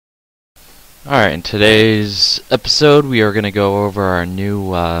Alright, in today's episode we are going to go over our new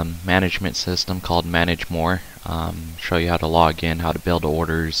management system called Managemore. Show you how to log in, how to build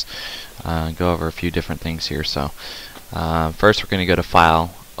orders, go over a few different things here. So first we're going to go to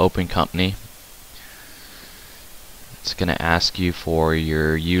File, Open Company. It's going to ask you for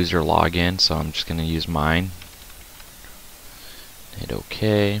your user login, so I'm just going to use mine. Hit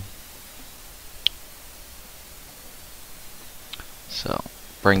OK. So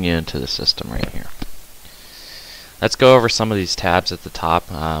bring you into the system right here. Let's go over some of these tabs at the top.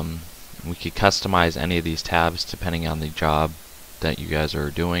 We could customize any of these tabs depending on the job that you guys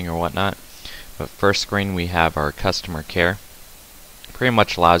are doing or whatnot. But first screen we have our customer care. Pretty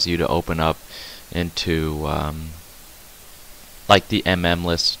much allows you to open up into like the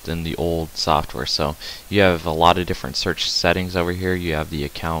list in the old software. So you have a lot of different search settings over here. You have the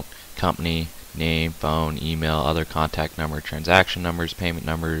account, company, name, phone, email, other contact number, transaction numbers, payment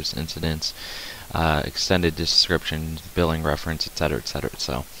numbers, incidents, extended description, billing reference, etc., etc.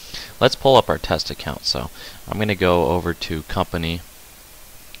 So let's pull up our test account. So I'm going to go over to company,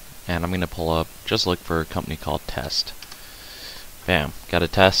 and I'm going to pull up, just look for a company called Test. Bam, got a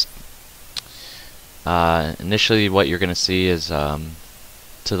test. Initially what you're going to see is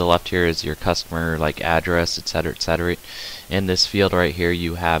to the left here is your customer address, etc., etc. In this field right here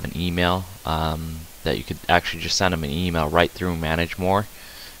you have an email that you could actually just send them an email right through Managemore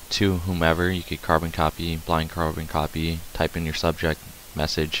to whomever. You could carbon copy, blind carbon copy, type in your subject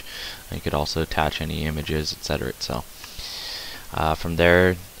message. You could also attach any images, etc. So from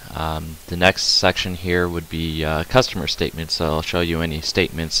there the next section here would be customer statements. So I'll show you any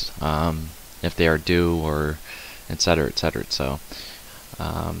statements if they are due, or etc., etc. So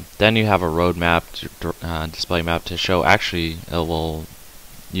then you have a roadmap, display map to show. Actually, it will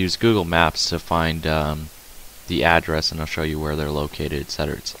use Google Maps to find the address, and I'll show you where they're located,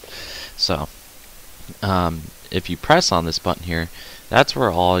 etc. So if you press on this button here, that's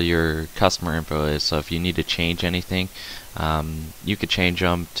where all your customer info is. So if you need to change anything, you could change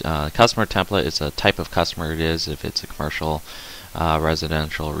them. Customer template is a type of customer it is, if it's a commercial,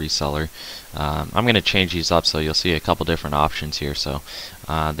 residential, reseller. I'm going to change these up so you'll see a couple different options here. So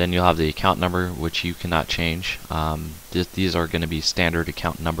then you'll have the account number, which you cannot change. These are going to be standard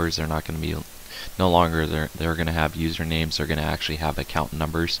account numbers. They're not going to be no longer they're going to have usernames. They're going to actually have account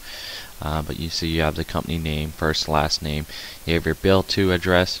numbers. But you see you have the company name, first, last name. You have your bill to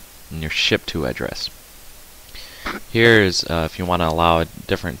address and your ship to address. Here is if you want to allow a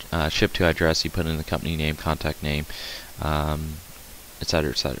different ship to address, you put in the company name, contact name,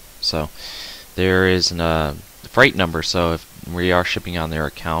 etc., etc. So there is a freight number. So if we are shipping on their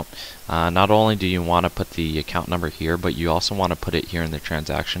account, not only do you want to put the account number here, but you also want to put it here in the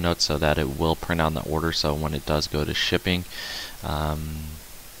transaction notes so that it will print on the order. So when it does go to shipping,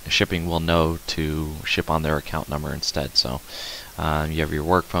 shipping will know to ship on their account number instead. So you have your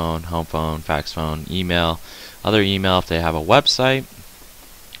work phone, home phone, fax phone, email, other email. If they have a website,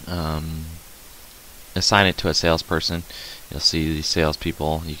 assign it to a salesperson. You'll see the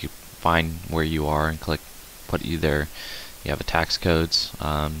salespeople. You can find where you are and click, put you there. You have a tax codes,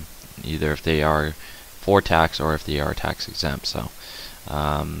 either if they are for tax or if they are tax exempt. So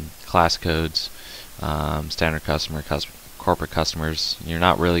class codes, standard customer, corporate customers. You're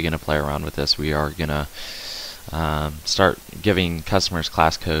not really going to play around with this. We are going to start giving customers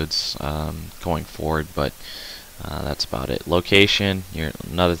class codes going forward, but that's about it. Location,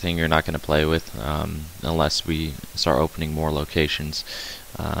 another thing you're not going to play with unless we start opening more locations.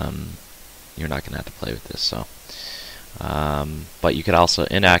 You're not going to have to play with this. So, but you could also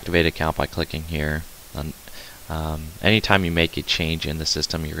inactivate account by clicking here. Anytime you make a change in the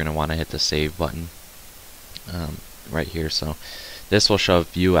system, you're going to want to hit the save button right here. So this will show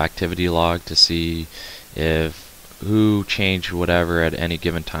view activity log to see if who changed whatever at any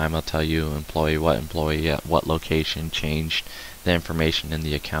given time. I'll tell you employee at what location changed the information in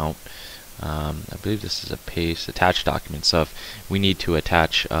the account. I believe this is a paste attached document. So if we need to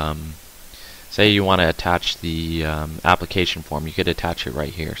attach, say you want to attach the application form, you could attach it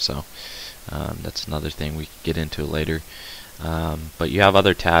right here. So that's another thing we could get into later. But you have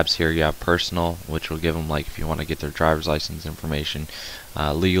other tabs here. You have personal, which will give them, like, if you want to get their driver's license information,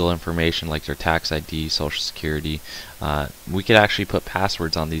 legal information like their tax ID, social security. We could actually put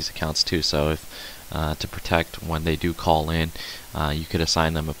passwords on these accounts too. So if to protect when they do call in, you could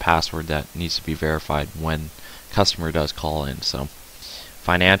assign them a password that needs to be verified when customer does call in. So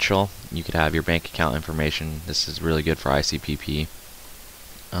financial, you could have your bank account information. This is really good for ICPP.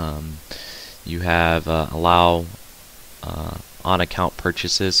 You have allow on account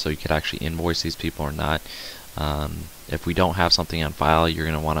purchases, so you could actually invoice these people or not. If we don't have something on file, you're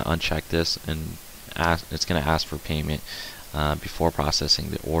going to want to uncheck this, and it's going to ask for payment before processing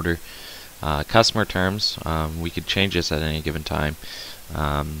the order. Customer terms, we could change this at any given time.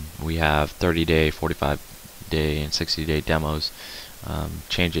 We have 30-day, 45-day, and 60-day demos.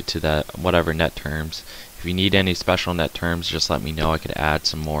 Change it to that whatever net terms. If you need any special net terms, just let me know. I could add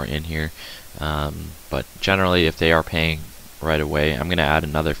some more in here. But generally, if they are paying right away, I'm going to add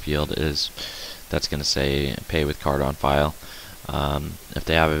another field that's going to say pay with card on file. If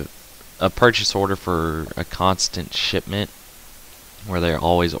they have a purchase order for a constant shipment, where they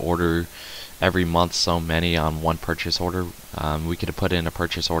always order every month so many on one purchase order, we could put in a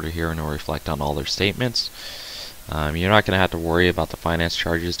purchase order here and it'll reflect on all their statements. You're not going to have to worry about the finance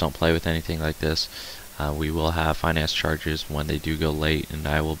charges. Don't play with anything like this. We will have finance charges when they do go late, and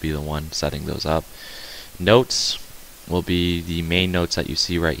I will be the one setting those up. Notes will be the main notes that you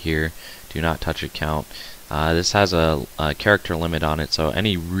see right here. Do not touch account. This has a character limit on it, so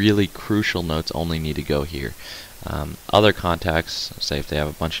any really crucial notes only need to go here. Other contacts, say if they have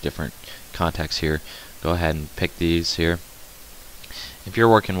a bunch of different contacts here, go ahead and pick these here. If you're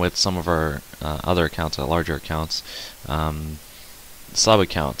working with some of our other accounts, larger accounts, sub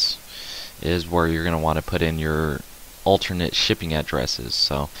accounts is where you're going to want to put in your alternate shipping addresses.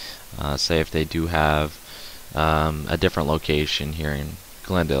 So say if they do have a different location here in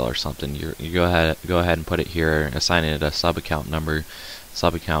Glendale or something, you go ahead and put it here, assign it a sub account number,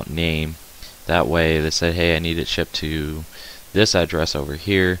 sub account name. That way they say, hey, I need it shipped to this address over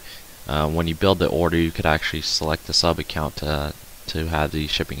here. When you build the order, you could actually select the sub account to have the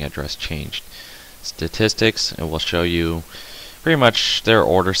shipping address changed. Statistics, it will show you pretty much their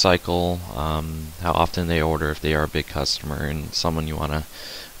order cycle, how often they order. If they are a big customer and someone you want to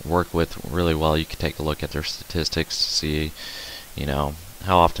work with really well, you can take a look at their statistics to see, you know,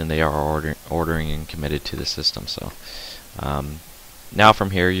 how often they are ordering and committed to the system. So now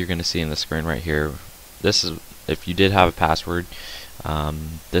from here, you're going to see in the screen right here, this is if you did have a password,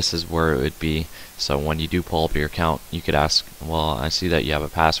 this is where it would be. So when you do pull up your account, you could ask, well, I see that you have a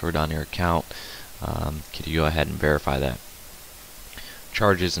password on your account. Could you go ahead and verify that?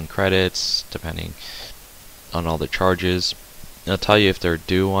 Charges and credits, depending on all the charges. It'll tell you if they're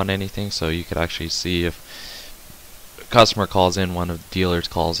due on anything, so you could actually see if a customer calls in, one of the dealers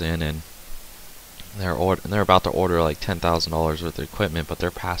calls in, and they're about to order like $10,000 worth of equipment, but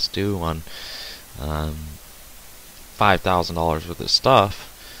they're past due on $5,000 worth of stuff.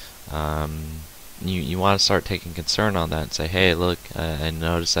 You want to start taking concern on that and say, hey, look, I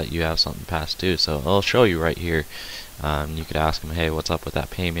noticed that you have something past due. So it'll show you right here. You could ask them, hey, what's up with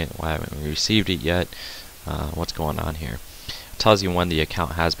that payment? Why haven't we received it yet? What's going on here? It tells you when the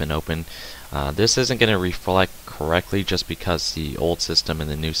account has been opened. This isn't going to reflect correctly just because the old system and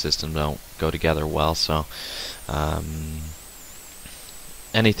the new system don't go together well. So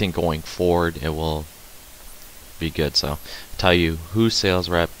anything going forward, it will be good. So tell you whose sales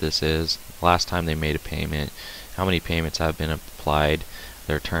rep this is, last time they made a payment, how many payments have been applied,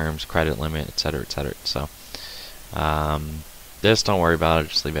 their terms, credit limit, etc., etc. So this, don't worry about it,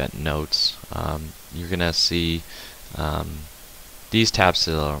 just leave it at notes. You're gonna see these tabs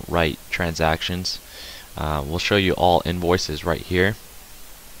to the right, transactions. We'll show you all invoices right here.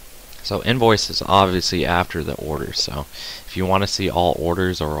 So invoice is obviously after the order. So if you want to see all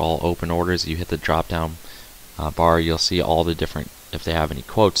orders or all open orders, you hit the drop down bar. You'll see all the different, if they have any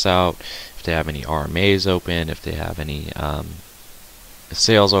quotes out, if they have any RMAs open, if they have any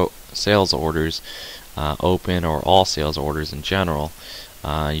sales orders open, or all sales orders in general.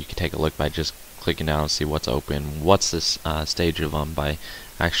 You can take a look by just clicking down and see what's open, what's this stage of them, by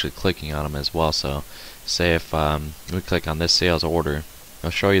actually clicking on them as well. So say if we click on this sales order, I'll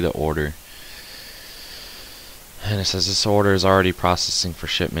show you the order, and it says this order is already processing for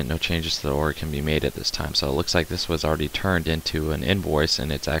shipment. No changes to the order can be made at this time. So it looks like this was already turned into an invoice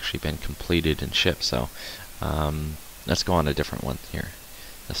and it's actually been completed and shipped. So let's go on a different one here.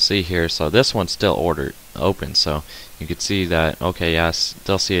 Let's see here. So this one's still open. So you can see that, okay, yes,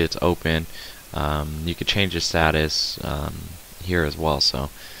 still see it's open. You could change the status here as well.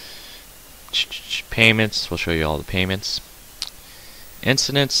 So payments, we'll show you all the payments.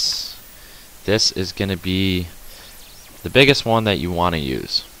 Incidents, this is going to be the biggest one that you want to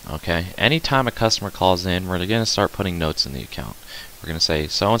use. Okay, anytime a customer calls in, we're going to start putting notes in the account. We're going to say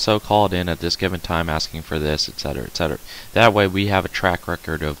so and so called in at this given time asking for this, etc., etc. That way we have a track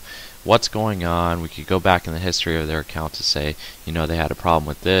record of what's going on. We could go back in the history of their account to say, you know, they had a problem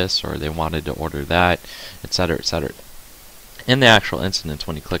with this, or they wanted to order that, etc., etc. In the actual incidents,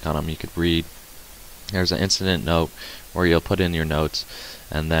 when you click on them, you could read, there's an incident note where you'll put in your notes,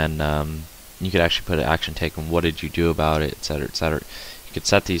 and then you could actually put an action taken, what did you do about it, etc., etc. You could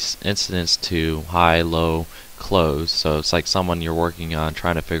set these incidents to high, low, close. So it's like someone you're working on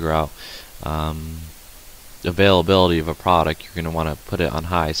trying to figure out availability of a product. You're going to want to put it on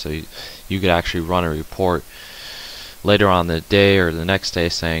high, so you could actually run a report later on the day or the next day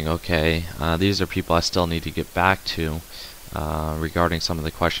saying, okay, these are people I still need to get back to regarding some of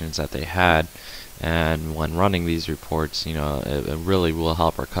the questions that they had. And when running these reports, you know, it really will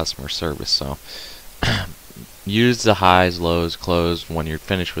help our customer service. So use the highs, lows, close. When you're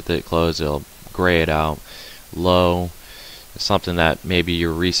finished with it, close. It'll gray it out. Low is something that maybe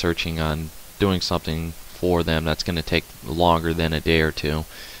you're researching on doing something for them that's going to take longer than a day or two.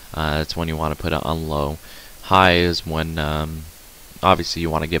 That's when you want to put it on low. High is when obviously you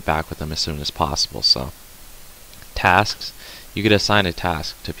want to get back with them as soon as possible. So tasks, you could assign a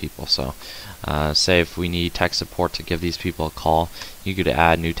task to people. So say if we need tech support to give these people a call, you could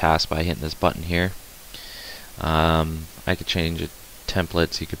add new task by hitting this button here. I could change it.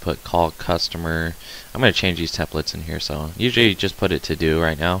 Templates, you could put call customer. I'm going to change these templates in here. So usually you just put it to do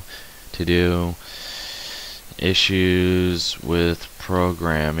right now. To do issues with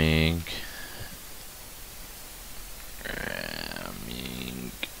programming.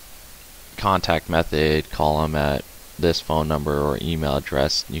 Contact method, call them at this phone number or email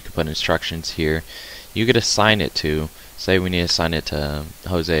address. You could put instructions here. You could assign it to, say we need to assign it to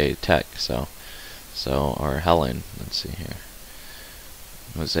Jose Tech, so or Helen, let's see here,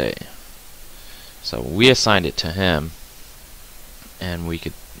 Jose. So we assigned it to him, and we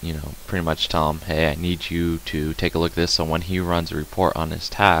could, you know, pretty much tell him, hey, I need you to take a look at this, so when he runs a report on his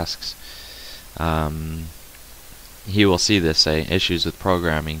tasks, he will see this, say issues with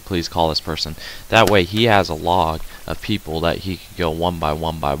programming, please call this person. That way he has a log of people that he could go one by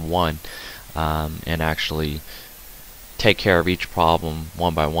one and actually take care of each problem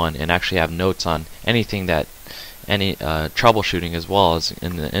one by one, and actually have notes on anything that any troubleshooting, as well as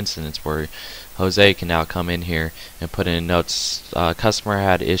in the incidents where Jose can now come in here and put in notes. Customer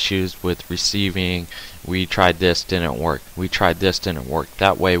had issues with receiving, we tried this, didn't work, we tried this, didn't work.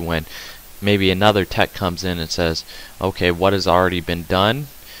 That way when maybe another tech comes in and says, okay, what has already been done,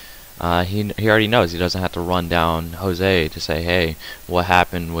 he already knows. He doesn't have to run down Jose to say, hey, what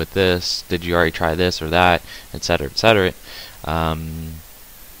happened with this, did you already try this or that, etc., etc.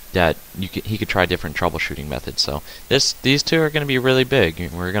 That he could try different troubleshooting methods. So these two are going to be really big.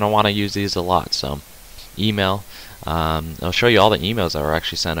 We're going to want to use these a lot. So email, I'll show you all the emails that were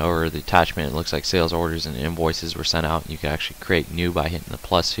actually sent over. The attachment, it looks like sales orders and invoices were sent out. You can actually create new by hitting the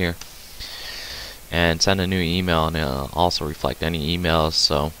plus here and send a new email, and it'll also reflect any emails.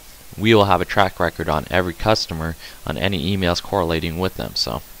 So we will have a track record on every customer on any emails correlating with them.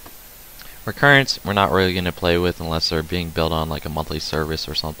 So recurrence, we're not really going to play with unless they're being billed on like a monthly service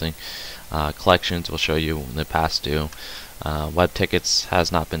or something. Collections will show you the past due. Web tickets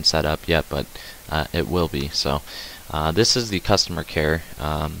has not been set up yet, but it will be. So this is the customer care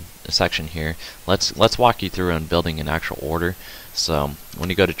section here. Let's walk you through on building an actual order. So when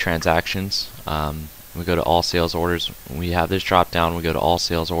you go to transactions, we go to all sales orders. We have this drop down. We go to all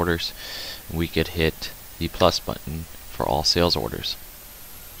sales orders. We could hit the plus button for all sales orders.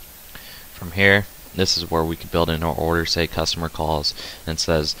 From here, this is where we could build in our order. Say customer calls and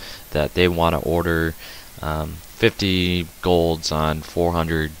says that they want to order 50 golds on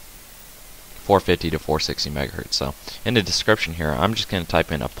 450 to 460 megahertz. So in the description here, I'm just going to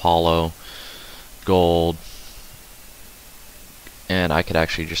type in Apollo gold, and I could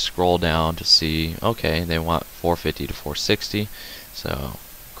actually just scroll down to see, okay, they want 450 to 460. So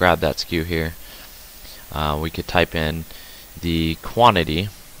grab that SKU here. We could type in the quantity.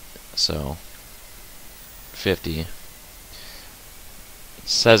 So 50. It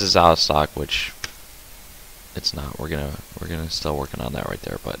says it's out of stock, which it's not. We're gonna still working on that right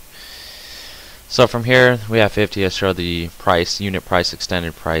there. But so from here we have 50. I show the price, unit price,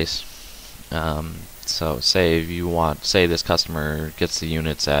 extended price. So say if you want, say this customer gets the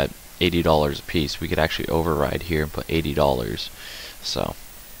units at $80 a piece, we could actually override here and put $80. So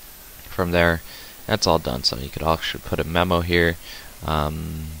from there, that's all done. So you could actually put a memo here,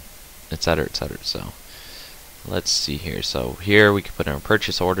 etc., etc. So let's see here. So here we can put in a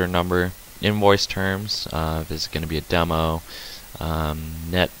purchase order number, invoice terms, if it's going to be a demo,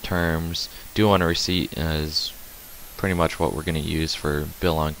 net terms, due on a receipt is pretty much what we're going to use for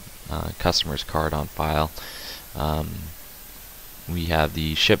bill on customer's card on file. We have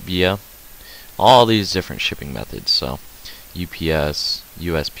the ship via, all these different shipping methods. So UPS,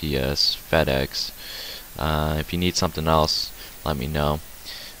 USPS, FedEx. If you need something else, let me know.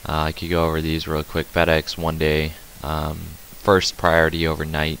 I could go over these real quick. FedEx, 1 day, first priority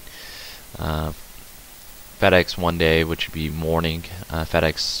overnight, Uh, FedEx 1 day, which would be morning,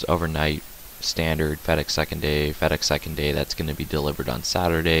 FedEx overnight standard, FedEx second day, that's going to be delivered on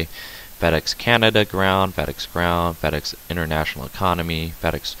Saturday, FedEx Canada ground, FedEx International Economy,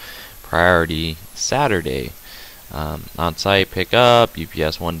 FedEx Priority Saturday, on site pickup,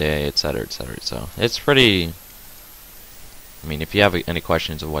 UPS 1 day, etc., etc. So it's pretty. I mean, if you have any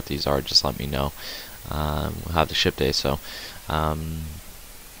questions of what these are, just let me know. We'll have the ship day. So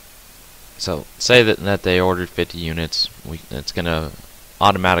say that they ordered 50 units. It's gonna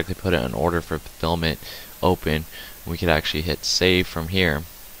automatically put it in order for fulfillment, open. We could actually hit save from here,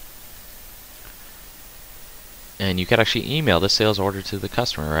 and you could actually email the sales order to the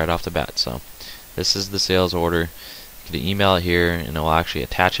customer right off the bat. So this is the sales order. You can email it here, and it will actually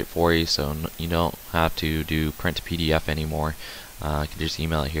attach it for you, so you don't have to do print to PDF anymore. You can just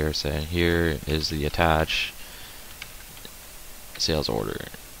email it here, say here is the attached sales order,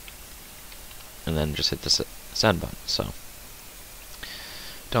 and then just hit the send button. So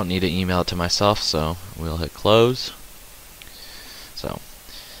don't need to email it to myself, so we'll hit close. So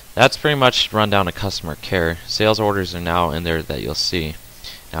that's pretty much rundown of customer care. Sales orders are now in there that you'll see.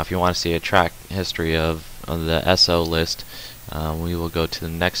 Now if you want to see a track history of the SO list, we will go to the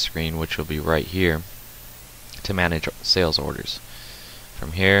next screen, which will be right here, to manage sales orders.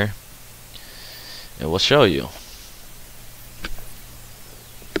 From here, it will show you.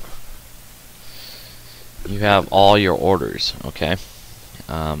 You have all your orders, okay?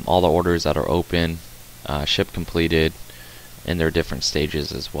 All the orders that are open, ship completed, in their different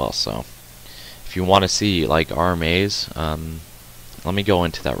stages as well. So if you want to see like RMAs, let me go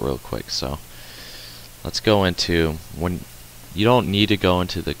into that real quick. So let's go into, when you don't need to go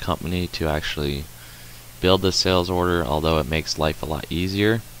into the company to actually build the sales order, although it makes life a lot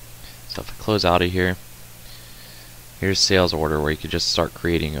easier. So if I close out of here, here's sales order, where you could just start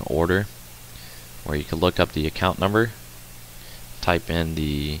creating an order, where you could look up the account number, type in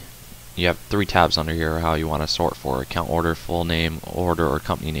you have 3 tabs under here how you want to sort for: account order, full name order, or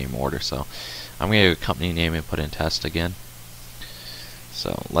company name order. So I'm going to do a company name and put in test again.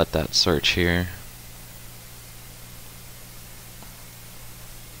 So let that search here.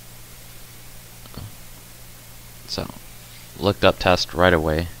 So looked up test right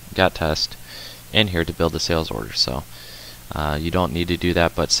away, got test in here to build the sales order. So you don't need to do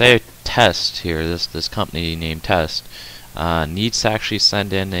that, but say test here, this company named test, needs to actually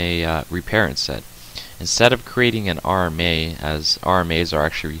send in a repair instead of creating an RMA, as RMAs are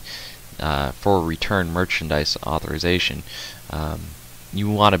actually for return merchandise authorization. You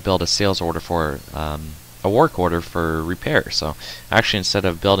want to build a sales order for a work order for repair. So actually, instead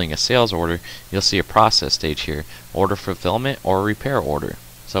of building a sales order, you'll see a process stage here: order fulfillment or repair order.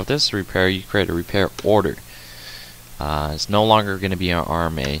 So if this is repair, you create a repair order. It's no longer going to be an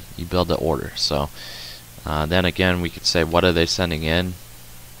RMA. You build the order. So then again, we could say, what are they sending in?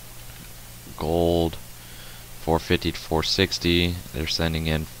 Gold, 450 to 460. They're sending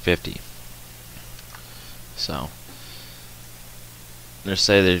in 50. So let's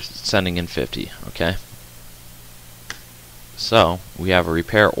say they're sending in 50. Okay. So we have a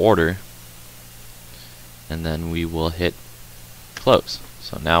repair order, and then we will hit close.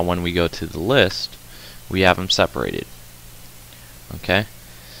 So now when we go to the list, we have them separated. Okay.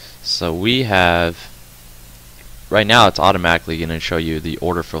 So we have, right now it's automatically going to show you the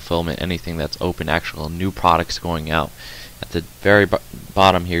order fulfillment, anything that's open, actual new products going out. At the very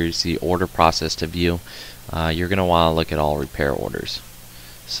bottom here, you see order process to view. You're going to want to look at all repair orders.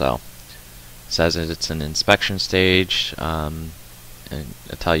 So it says that it's an inspection stage, and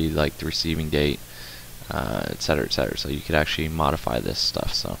it'll tell you like the receiving date, etc., etc. So you could actually modify this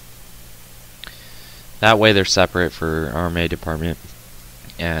stuff. So that way they're separate for RMA department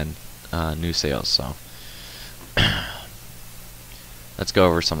and new sales. So let's go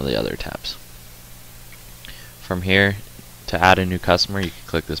over some of the other tabs. From here, to add a new customer, you can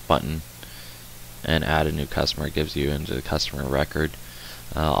click this button and add a new customer. It gives you into the customer record.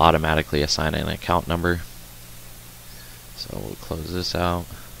 Automatically assign an account number. So we'll close this out.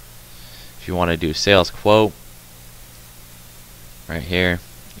 If you want to do sales quote, right here,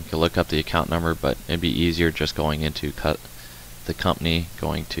 you can look up the account number, but it'd be easier just going into the company,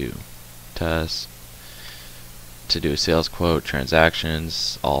 going to test, to do a sales quote,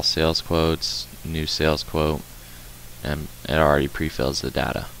 transactions, all sales quotes, new sales quote, and it already pre-fills the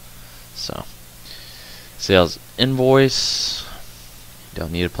data. So sales invoice,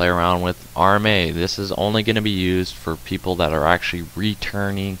 don't need to play around with RMA. This is only going to be used for people that are actually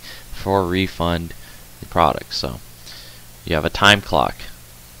returning for refund the product. So you have a time clock.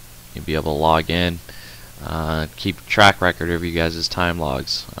 You'll be able to log in, keep track record of you guys' time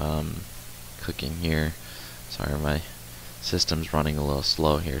logs. clicking here. Sorry, my system's running a little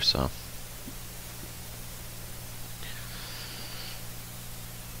slow here, so.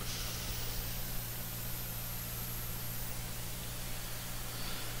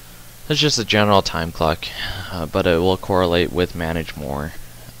 It's just a general time clock, but it will correlate with Managemore.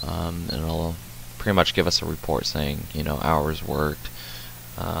 It'll pretty much give us a report saying, you know, hours worked,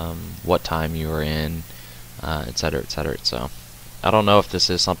 what time you were in, etc., etc. So I don't know if this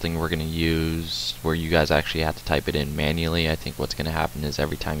is something we're going to use where you guys actually have to type it in manually. I think what's going to happen is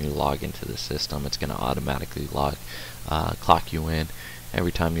every time you log into the system, it's going to automatically clock you in.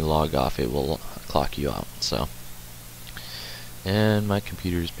 Every time you log off, it will clock you out. So, and my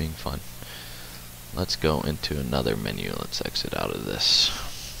computer is being fun. Let's go into another menu. Let's exit out of this.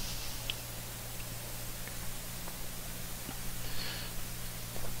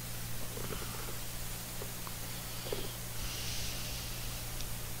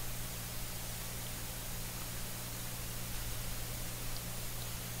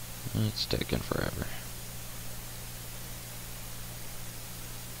 It's taking forever.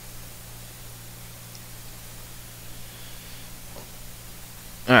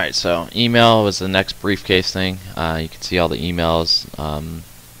 Alright, so email was the next briefcase thing. You can see all the emails.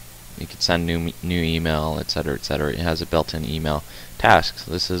 You can send new email, etc., etc. It has a built-in email. Tasks.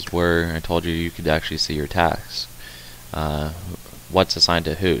 This is where I told you could actually see your tasks. What's assigned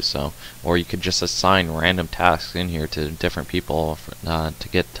to who. So, or you could just assign random tasks in here to different people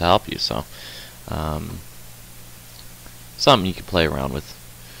to help you. So, something you can play around with.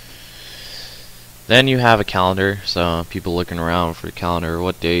 Then you have a calendar, so people looking around for the calendar,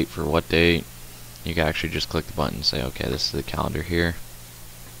 what date for what date. You can actually just click the button and say, okay, this is the calendar here.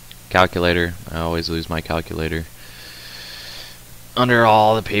 Calculator. I always lose my calculator under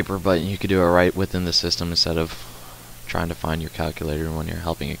all the paper, but you could do it right within the system instead of trying to find your calculator when you're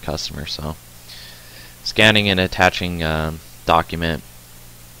helping a customer. So, scanning and attaching document.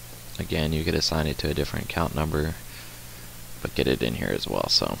 Again, you could assign it to a different account number, but get it in here as well.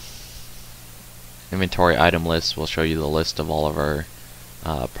 So, inventory item list will show you the list of all of our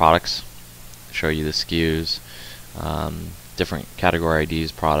products. Show you the SKUs, different category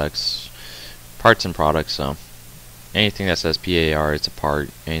IDs, products, parts and products. So, anything that says PAR is a part.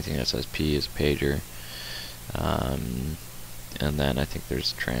 Anything that says P is a pager. And then I think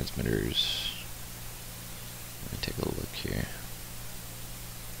there's transmitters. Let me take a look here.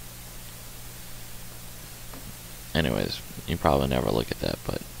 Anyways, you probably never look at that,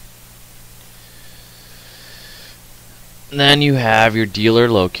 but then you have your dealer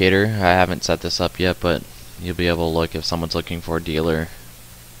locator. I haven't set this up yet, but you'll be able to look if someone's looking for a dealer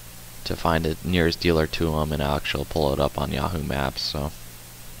to find the nearest dealer to them, and actually pull it up on Yahoo Maps. So,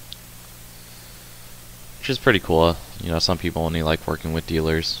 which is pretty cool. You know, some people only like working with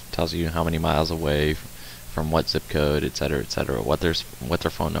dealers. Tells you how many miles away, from what zip code, etc., etc., what their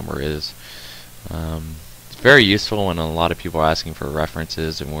phone number is. It's very useful when a lot of people are asking for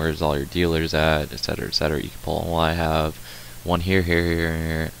references and where's all your dealers at, etc., etc. You can pull, well, I have one here, here, here,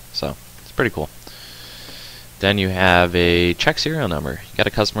 here. So it's pretty cool. Then you have a check serial number. You got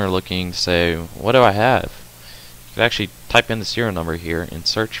a customer looking to say, what do I have? You can actually type in the serial number here and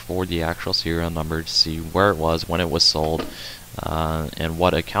search for the actual serial number to see where it was, when it was sold, and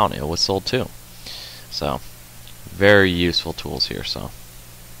what account it was sold to. So, very useful tools here. So,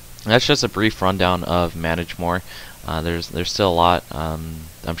 that's just a brief rundown of Managemore. There's still a lot.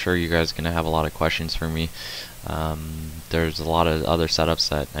 I'm sure you guys are going to have a lot of questions for me. There's a lot of other setups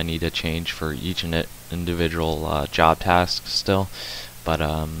that I need to change for each individual job task still. But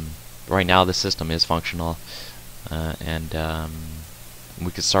right now the system is functional. And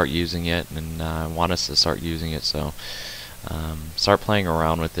we could start using it, and I want us to start using it. So start playing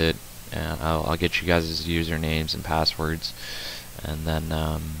around with it, and I'll get you guys' usernames and passwords, and then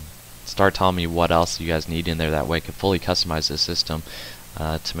start telling me what else you guys need in there. That way I can fully customize the system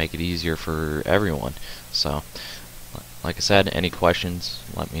to make it easier for everyone. So, like I said, any questions,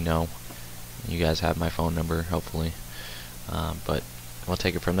 let me know. You guys have my phone number, hopefully, but we'll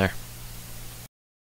take it from there.